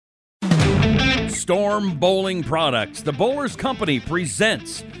Storm Bowling Products, the Bowlers Company,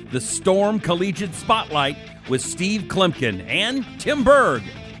 presents the Storm Collegiate Spotlight with Steve Klimkin and Tim Berg.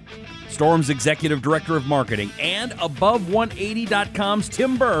 Storm's Executive Director of Marketing and Above180.com's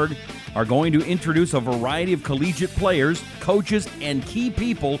Tim Berg are going to introduce a variety of collegiate players, coaches, and key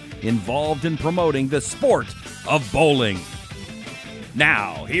people involved in promoting the sport of bowling.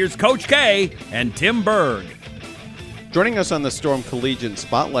 Now, here's Coach K and Tim Berg. Joining us on the Storm Collegiate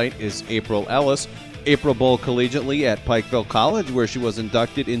Spotlight is April Ellis. April bowled collegiately at Pikeville College, where she was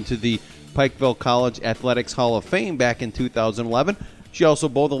inducted into the Pikeville College Athletics Hall of Fame back in 2011. She also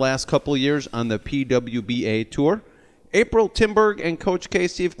bowled the last couple of years on the PWBA Tour. April, Tim Berg, and Coach K,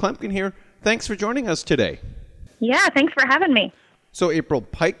 Steve Klimkin here. Thanks for joining us today. Yeah, thanks for having me. So, April,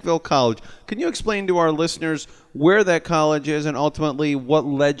 Pikeville College, can you explain to our listeners where that college is and ultimately what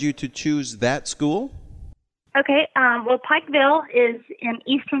led you to choose that school? Okay, well, Pikeville is in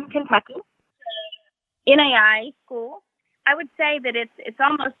eastern Kentucky, NAI school. I would say that it's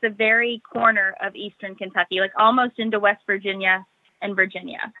almost the very corner of eastern Kentucky, like almost into West Virginia and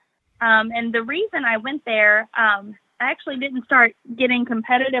Virginia. And the reason I went there, I actually didn't start getting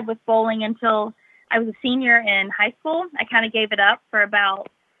competitive with bowling until I was a senior in high school. I kind of gave it up for about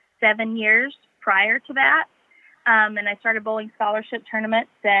 7 years prior to that. And I started bowling scholarship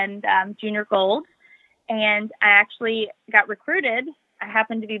tournaments and junior gold. And I actually got recruited. I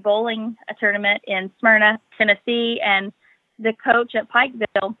happened to be bowling a tournament in Smyrna, Tennessee, and the coach at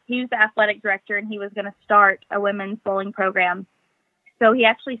Pikeville, he was the athletic director, and he was going to start a women's bowling program. So he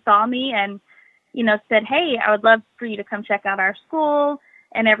actually saw me and, said, hey, I would love for you to come check out our school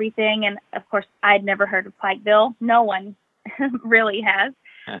and everything. And, of course, I'd never heard of Pikeville. No one really has.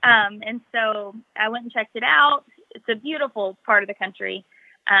 And so I went and checked it out. It's a beautiful part of the country.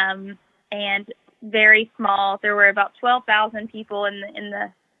 And very small. There were about 12,000 people in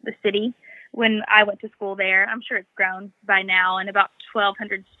the city when I went to school there. I'm sure it's grown by now, and about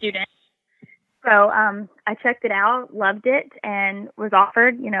 1,200 students. So I checked it out, loved it, and was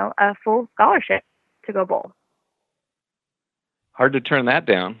offered, a full scholarship to go bowl. Hard to turn that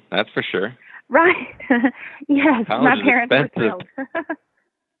down, that's for sure. Right. Yes, College my parents were thrilled.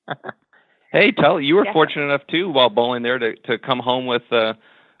 Hey, you were Yeah. fortunate enough too, while bowling there, to come home with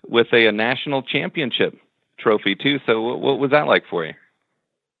a national championship trophy too. So what was that like for you?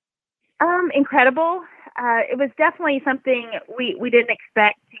 Incredible. It was definitely something we didn't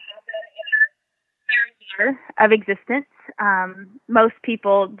expect to happen in our year of existence. Most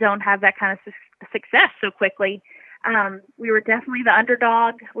people don't have that kind of success so quickly. We were definitely the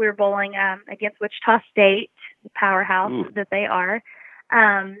underdog. We were bowling against Wichita State, the powerhouse that they are.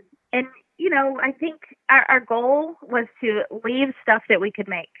 And I think our goal was to leave stuff that we could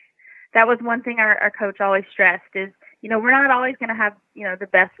make. That was one thing our coach always stressed is, we're not always going to have, the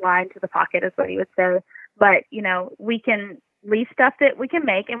best line to the pocket is what he would say. But, we can leave stuff that we can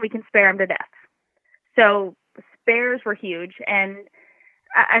make and we can spare them to death. So spares were huge. And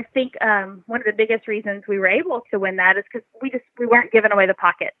I think one of the biggest reasons we were able to win that is because we weren't giving away the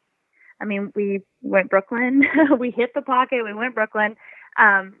pocket. I mean, we went Brooklyn, we hit the pocket, we went Brooklyn.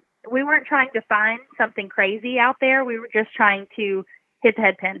 We weren't trying to find something crazy out there. We were just trying to hit the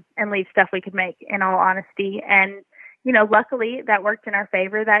head pin and leave stuff we could make, in all honesty. And, luckily that worked in our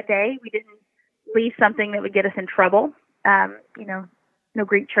favor that day. We didn't leave something that would get us in trouble, no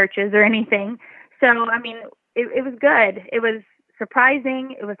Greek churches or anything. So, I mean, it was good. It was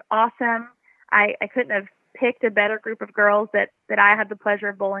surprising. It was awesome. I couldn't have picked a better group of girls that I had the pleasure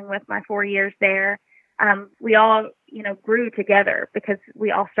of bowling with my 4 years there. We all, grew together because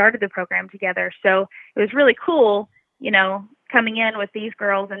we all started the program together. So it was really cool, coming in with these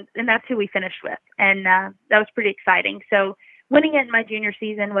girls, and that's who we finished with. And that was pretty exciting. So winning it in my junior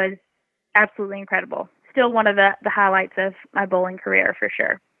season was absolutely incredible. Still one of the highlights of my bowling career for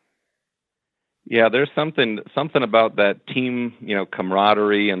sure. Yeah, there's something about that team,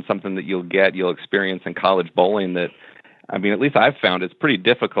 camaraderie, and something that you'll experience in college bowling that, I mean, at least I've found it's pretty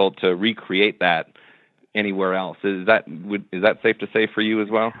difficult to recreate that anywhere else. Is that safe to say for you as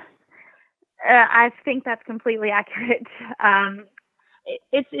well? I think that's completely accurate.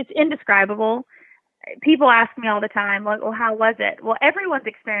 It's indescribable. People ask me all the time, like, well, how was it? Well, everyone's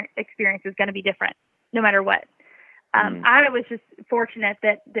experience is going to be different, no matter what. I was just fortunate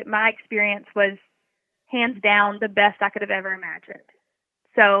that my experience was hands down the best I could have ever imagined.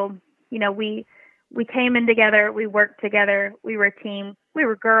 So, we came in together, we worked together, we were a team, we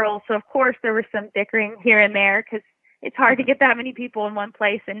were girls. So of course there was some bickering here and there because it's hard to get that many people in one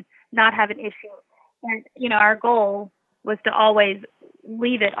place and not have an issue. And, our goal was to always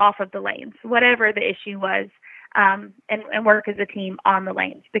leave it off of the lanes, whatever the issue was. and work as a team on the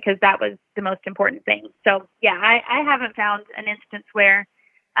lanes, because that was the most important thing. So yeah, I haven't found an instance where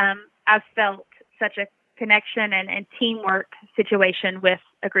I've felt such a connection and teamwork situation with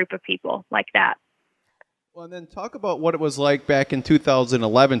a group of people like that. Well, and then talk about what it was like back in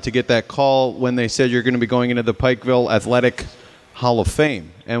 2011 to get that call when they said you're going to be going into the Pikeville Athletic Hall of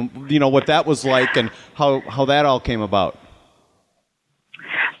Fame, and what that was like and how that all came about.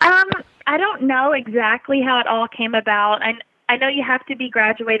 I don't know exactly how it all came about. I know you have to be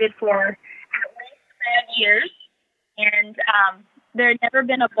graduated for at least 5 years, and there had never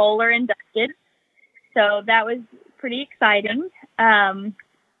been a bowler inducted, so that was pretty exciting.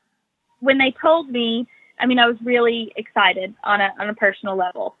 When they told me, I was really excited on a personal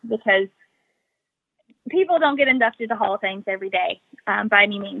level, because people don't get inducted to Hall of Fames every day by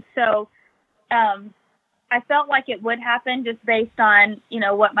any means. So I felt like it would happen just based on,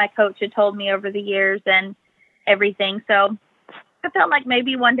 what my coach had told me over the years and everything. So I felt like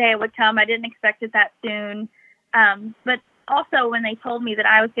maybe one day it would come. I didn't expect it that soon. But also when they told me that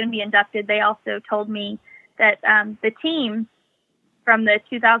I was going to be inducted, they also told me that the team from the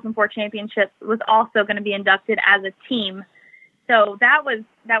 2004 championship was also going to be inducted as a team. So that was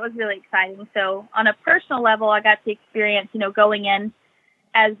really exciting. So on a personal level, I got to experience, going in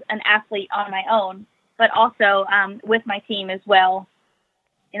as an athlete on my own, but also with my team as well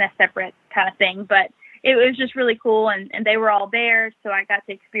in a separate kind of thing. But it was just really cool, and they were all there, so I got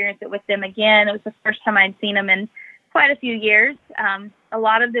to experience it with them again. It was the first time I'd seen them in quite a few years. A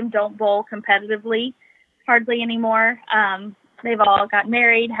lot of them don't bowl competitively hardly anymore. They've all got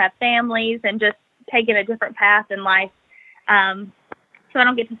married, have families, and just taken a different path in life. So I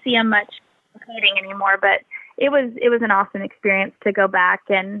don't get to see them much competing anymore, but it was an awesome experience to go back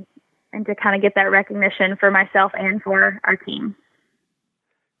and to kind of get that recognition for myself and for our team.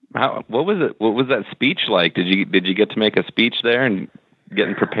 What was it? What was that speech like? Did you get to make a speech there and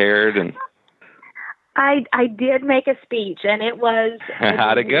getting prepared? And I did make a speech, and it was.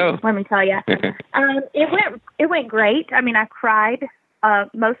 How'd it go? Let me tell you, it went great. I cried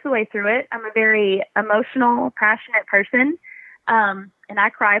most of the way through it. I'm a very emotional, passionate person, and I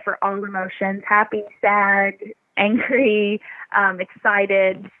cry for all emotions: happy, sad, angry,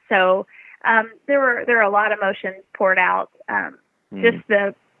 excited. So there were a lot of emotions poured out. Just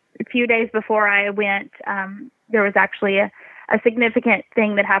the few days before I went, there was actually a significant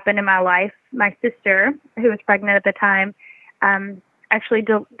thing that happened in my life. My sister, who was pregnant at the time, actually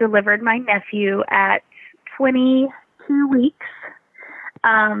delivered my nephew at 22 weeks,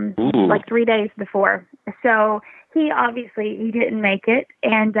 like 3 days before. So he didn't make it.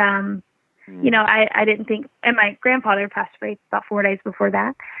 And, I didn't think, and my grandfather passed away about 4 days before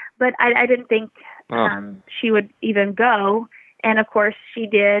that, but I didn't think she would even go. And of course she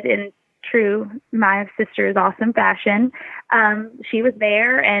did, in true my sister's awesome fashion. She was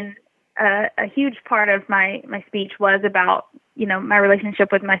there, and a huge part of my speech was about, my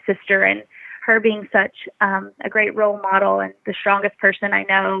relationship with my sister and her being such a great role model and the strongest person I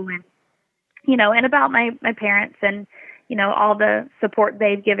know, and, and about my parents and, all the support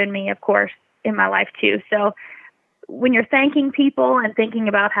they've given me, of course, in my life too. So when you're thanking people and thinking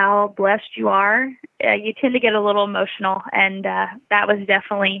about how blessed you are, you tend to get a little emotional. And that was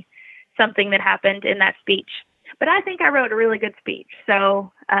definitely something that happened in that speech. But I think I wrote a really good speech.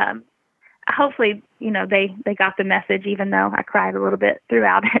 So hopefully, they got the message, even though I cried a little bit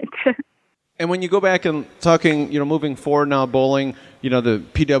throughout it. And when you go back and talking, moving forward now, bowling, the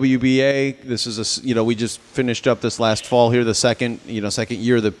PWBA, this is we just finished up this last fall here, the second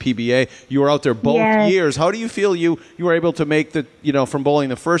year of the PBA. You were out there both years. How do you feel you were able to make the, from bowling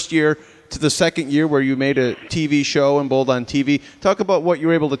the first year to the second year where you made a TV show and bowled on TV? Talk about what you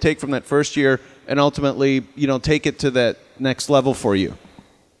were able to take from that first year and ultimately, take it to that next level for you.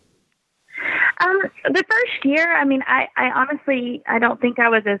 The first year, I honestly, I don't think I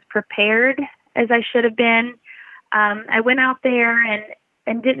was as prepared as I should have been. I went out there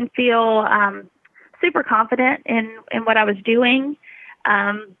and didn't feel super confident in what I was doing.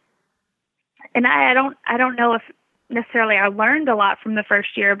 And I don't know if necessarily I learned a lot from the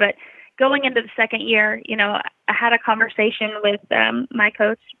first year, but going into the second year, I had a conversation with my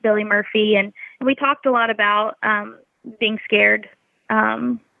coach, Billy Murphy, and we talked a lot about being scared.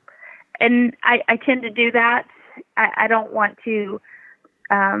 And I tend to do that. I don't want to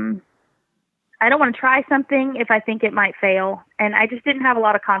try something if I think it might fail. And I just didn't have a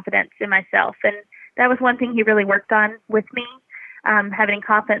lot of confidence in myself. And that was one thing he really worked on with me, having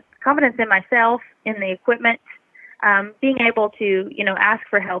confidence in myself, in the equipment, being able to, ask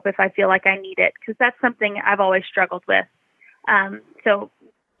for help if I feel like I need it, because that's something I've always struggled with. So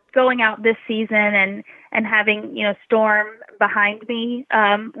going out this season and having, Storm behind me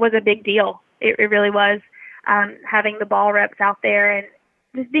was a big deal. It really was. Having the ball reps out there and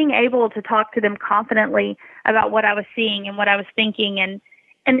just being able to talk to them confidently about what I was seeing and what I was thinking. And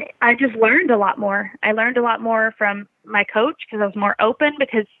I just learned a lot more. I learned a lot more from my coach because I was more open,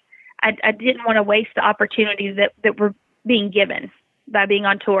 because I didn't want to waste the opportunities that were being given by being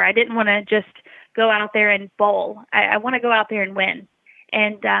on tour. I didn't want to just go out there and bowl. I want to go out there and win.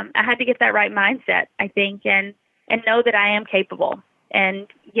 And I had to get that right mindset, I think, and know that I am capable. And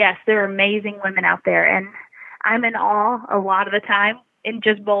yes, there are amazing women out there, and I'm in awe a lot of the time in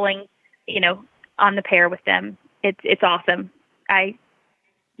just bowling, on the pair with them. It's awesome.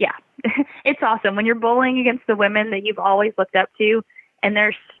 It's awesome when you're bowling against the women that you've always looked up to, and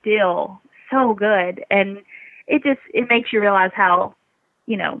they're still so good. And it makes you realize how,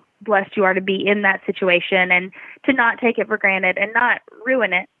 blessed you are to be in that situation and to not take it for granted and not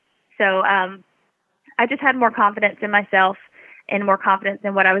ruin it. So I just had more confidence in myself and more confidence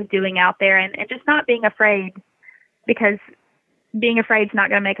in what I was doing out there, and just not being afraid, because being afraid is not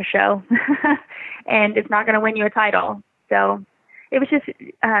going to make a show and it's not going to win you a title. So it was just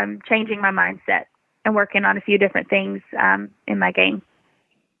changing my mindset and working on a few different things in my game.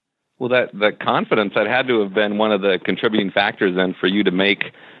 Well, that confidence, that had to have been one of the contributing factors then for you to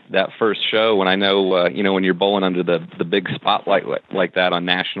make that first show. When I know, when you're bowling under the big spotlight like that on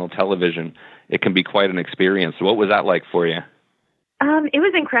national television, it can be quite an experience. What was that like for you? It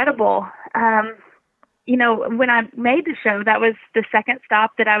was incredible. When I made the show, that was the second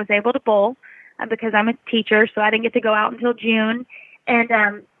stop that I was able to bowl because I'm a teacher, so I didn't get to go out until June. And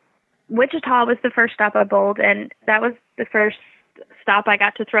Wichita was the first stop I bowled, and that was the first stop I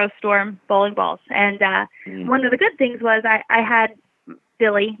got to throw Storm bowling balls. And one of the good things was I had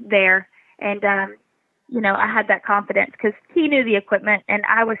Billy there, and I had that confidence because he knew the equipment, and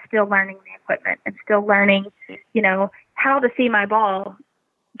I was still learning the equipment and still learning, how to see my ball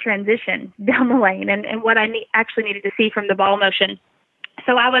transition down the lane and what I actually needed to see from the ball motion.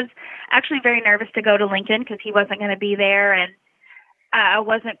 So I was actually very nervous to go to Lincoln because he wasn't going to be there, and I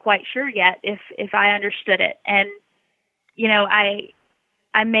wasn't quite sure yet if I understood it. And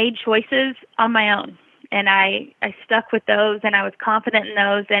I made choices on my own, and I stuck with those, and I was confident in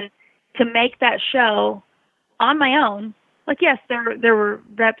those. And to make that show on my own, like, yes, there were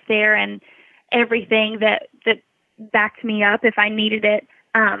reps there and everything that backed me up if I needed it.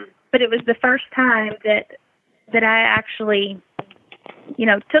 But it was the first time that I actually,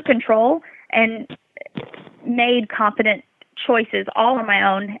 took control and made confident choices all on my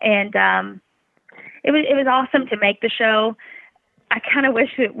own. And it was awesome to make the show. I kind of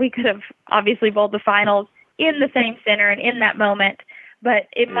wish that we could have obviously bowled the finals in the same center and in that moment, but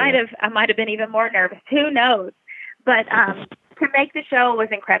I might have been even more nervous. Who knows? But to make the show was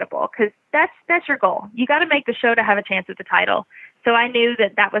incredible because that's your goal. You got to make the show to have a chance at the title. So I knew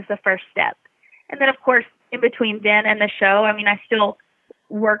that was the first step. And then, of course, in between then and the show, I still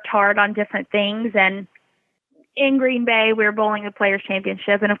worked hard on different things. And in Green Bay, we were bowling the Players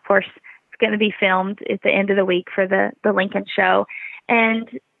Championship, and of course, going to be filmed at the end of the week for the Lincoln show. And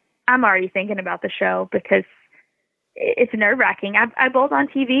I'm already thinking about the show because it's nerve-wracking. I bowled on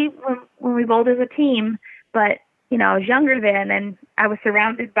TV when we bowled as a team, but, I was younger then, and I was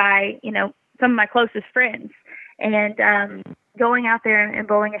surrounded by, some of my closest friends. And going out there and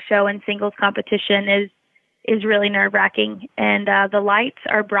bowling a show in singles competition is really nerve-wracking. And the lights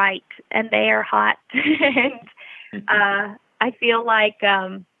are bright, and they are hot. And I feel like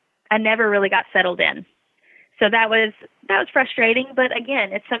I never really got settled in. So that was frustrating, but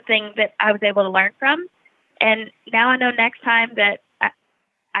again, it's something that I was able to learn from. And now I know next time that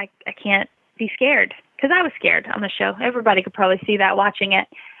I can't be scared, because I was scared on the show. Everybody could probably see that watching it.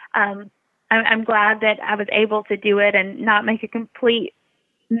 I'm glad that I was able to do it and not make a complete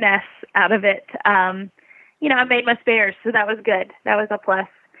mess out of it. I made my spares, so that was good. That was a plus.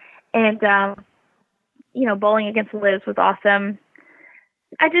 And, bowling against Liz was awesome.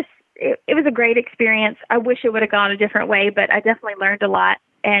 It was a great experience. I wish it would have gone a different way, but I definitely learned a lot,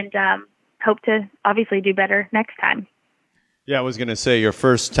 and hope to obviously do better next time. Yeah, I was going to say your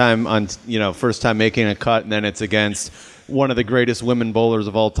first time making a cut, and then it's against one of the greatest women bowlers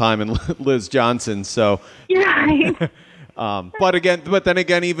of all time, and Liz Johnson. So, yeah. but then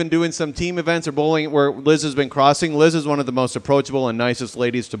again, even doing some team events or bowling where Liz has been crossing, Liz is one of the most approachable and nicest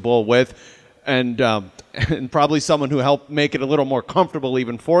ladies to bowl with. And probably someone who helped make it a little more comfortable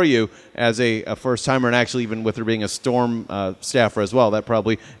even for you as a first-timer, and actually even with her being a Storm staffer as well. That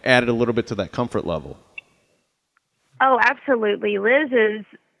probably added a little bit to that comfort level. Oh, absolutely. Liz is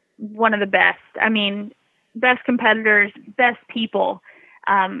one of the best. Best competitors, best people.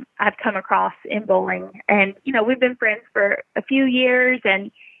 I've come across in bowling. And, we've been friends for a few years.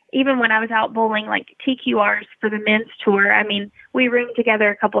 And even when I was out bowling like TQRs for the men's tour, I mean, we roomed together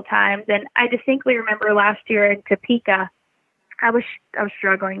a couple times. And I distinctly remember last year in Topeka, I was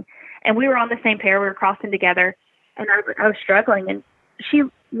struggling. And we were on the same pair. We were crossing together. And I was struggling. And she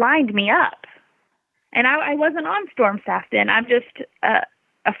lined me up. And I wasn't on Storm staff then. I'm just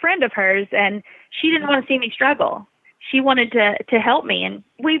a friend of hers. And she didn't want to see me struggle. She wanted to help me. And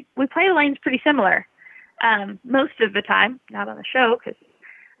we play the lanes pretty similar most of the time. Not on the show because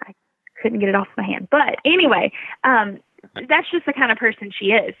I couldn't get it off my hand. But anyway, that's just the kind of person she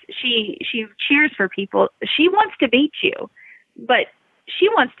is. She cheers for people. She wants to beat you, but she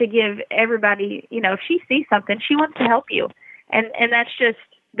wants to give everybody, if she sees something, she wants to help you. And that's just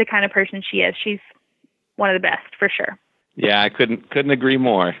the kind of person she is. She's one of the best for sure. Yeah, I couldn't agree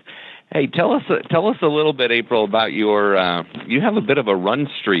more. Hey, tell us a little bit, April, about your. You have a bit of a run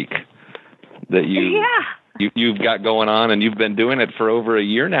streak that you've got going on, and you've been doing it for over a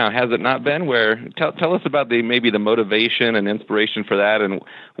year now, has it not been? Tell us about maybe the motivation and inspiration for that, and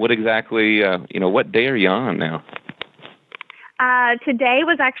what exactly what day are you on now? Today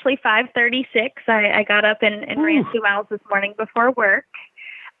was actually 5:36. I got up and ran 2 miles this morning before work.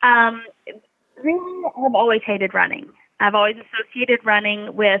 Really, I've always hated running. I've always associated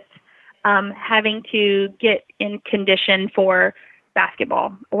running with having to get in condition for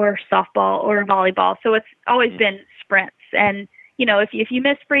basketball or softball or volleyball. So it's always been sprints. And, if you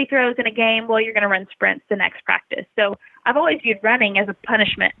miss free throws in a game, well, you're going to run sprints the next practice. So I've always viewed running as a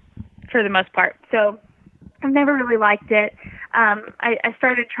punishment for the most part. So I've never really liked it. I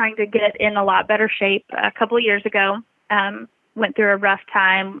started trying to get in a lot better shape a couple of years ago. Went through a rough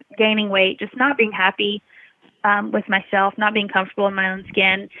time, gaining weight, just not being happy with myself, not being comfortable in my own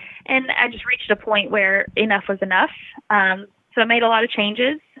skin. And I just reached a point where enough was enough. So I made a lot of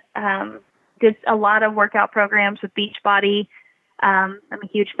changes, did a lot of workout programs with Beachbody. I'm a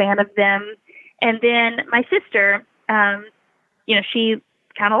huge fan of them. And then my sister, she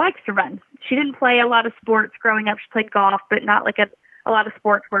kind of likes to run. She didn't play a lot of sports growing up. She played golf, but not like a lot of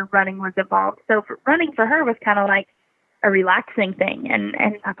sports where running was involved. So running for her was kind of like a relaxing thing. And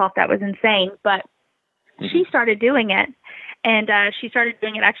I thought that was insane, but she started doing it, and she started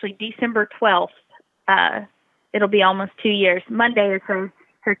doing it actually December 12th. It'll be almost 2 years. Monday is her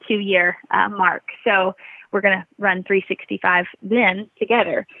 2-year mark. So we're going to run 365 then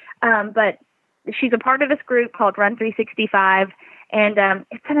together. But she's a part of this group called Run 365, and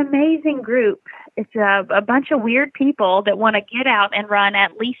it's an amazing group. It's a bunch of weird people that want to get out and run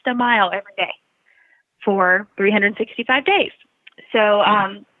at least a mile every day for 365 days. So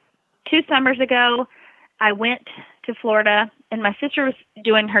 2 summers ago, I went to Florida, and my sister was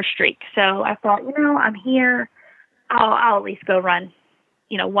doing her streak. So I thought, I'm here. I'll at least go run,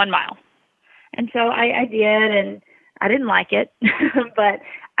 1 mile. And so I did, and I didn't like it, but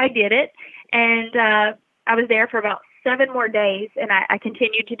I did it. And I was there for about 7 more days, and I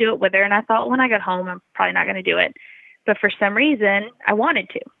continued to do it with her. And I thought, when I got home, I'm probably not going to do it. But for some reason, I wanted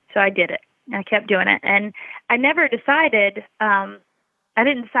to. So I did it. I kept doing it. And I never decided, I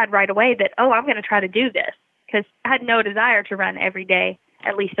didn't decide right away that, I'm going to try to do this, because I had no desire to run every day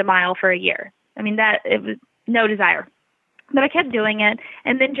at least a mile for a year. I mean, it was no desire. But I kept doing it.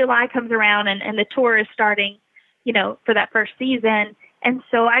 And then July comes around, and the tour is starting, for that first season. And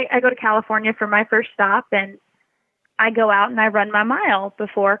so I go to California for my first stop, and I go out and I run my mile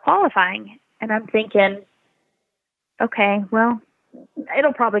before qualifying. And I'm thinking, okay, well,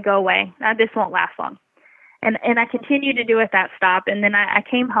 it'll probably go away. This won't last long. And I continued to do it that stop. And then I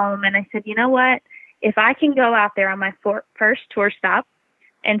came home and I said, you know what? If I can go out there on my first tour stop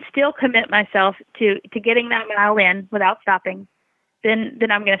and still commit myself to getting that mile in without stopping, then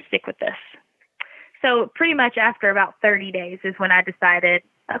I'm going to stick with this. So pretty much after about 30 days is when I decided,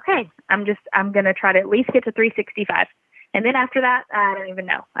 okay, I'm going to try to at least get to 365. And then after that, I don't even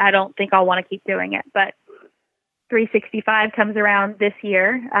know. I don't think I'll want to keep doing it. But 365 comes around this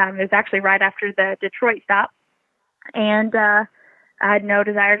year. It was actually right after the Detroit stop. And I had no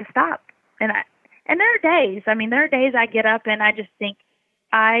desire to stop. And there are days, there are days I get up and I just think,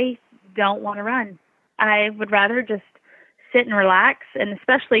 I don't want to run. I would rather just sit and relax. And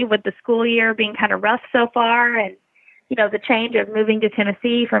especially with the school year being kind of rough so far, and, the change of moving to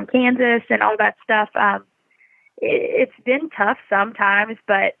Tennessee from Kansas and all that stuff, it's been tough sometimes,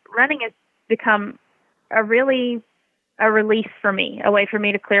 but running has become a release for me, a way for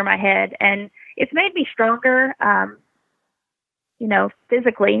me to clear my head. And it's made me stronger,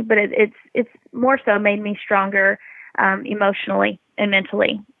 physically, but it's more so made me stronger emotionally and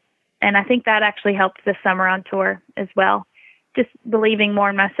mentally. And I think that actually helped this summer on tour as well. just believing more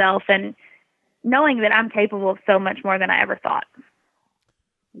in myself and knowing that I'm capable of so much more than I ever thought.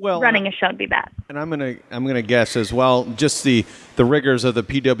 Well, running a show would be bad. And I'm gonna guess as well, just the rigors of the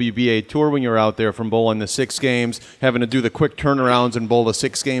PWBA tour when you're out there from bowling the 6 games, having to do the quick turnarounds and bowl the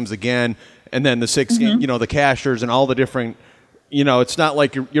 6 games again, and then the 6 game, the cashers and all the different, it's not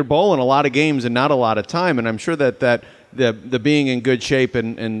like you're bowling a lot of games and not a lot of time. And I'm sure that the being in good shape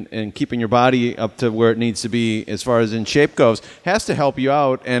and keeping your body up to where it needs to be as far as in shape goes has to help you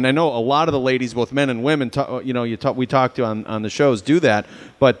out. And I know a lot of the ladies, both men and women, we talk to on the shows do that,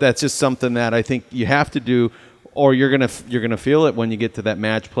 but that's just something that I think you have to do, or you're gonna feel it when you get to that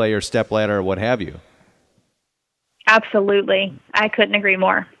match play or step ladder or what have you. Absolutely, I couldn't agree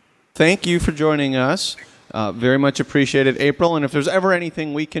more. Thank you for joining us. Very much appreciated, April. And if there's ever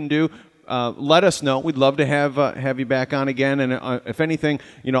anything we can do, let us know. We'd love to have you back on again. And if anything,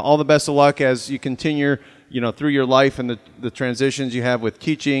 all the best of luck as you continue, through your life and the transitions you have with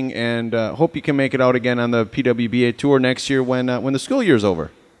teaching. And hope you can make it out again on the PWBA tour next year when the school year's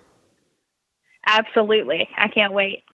over. Absolutely, I can't wait.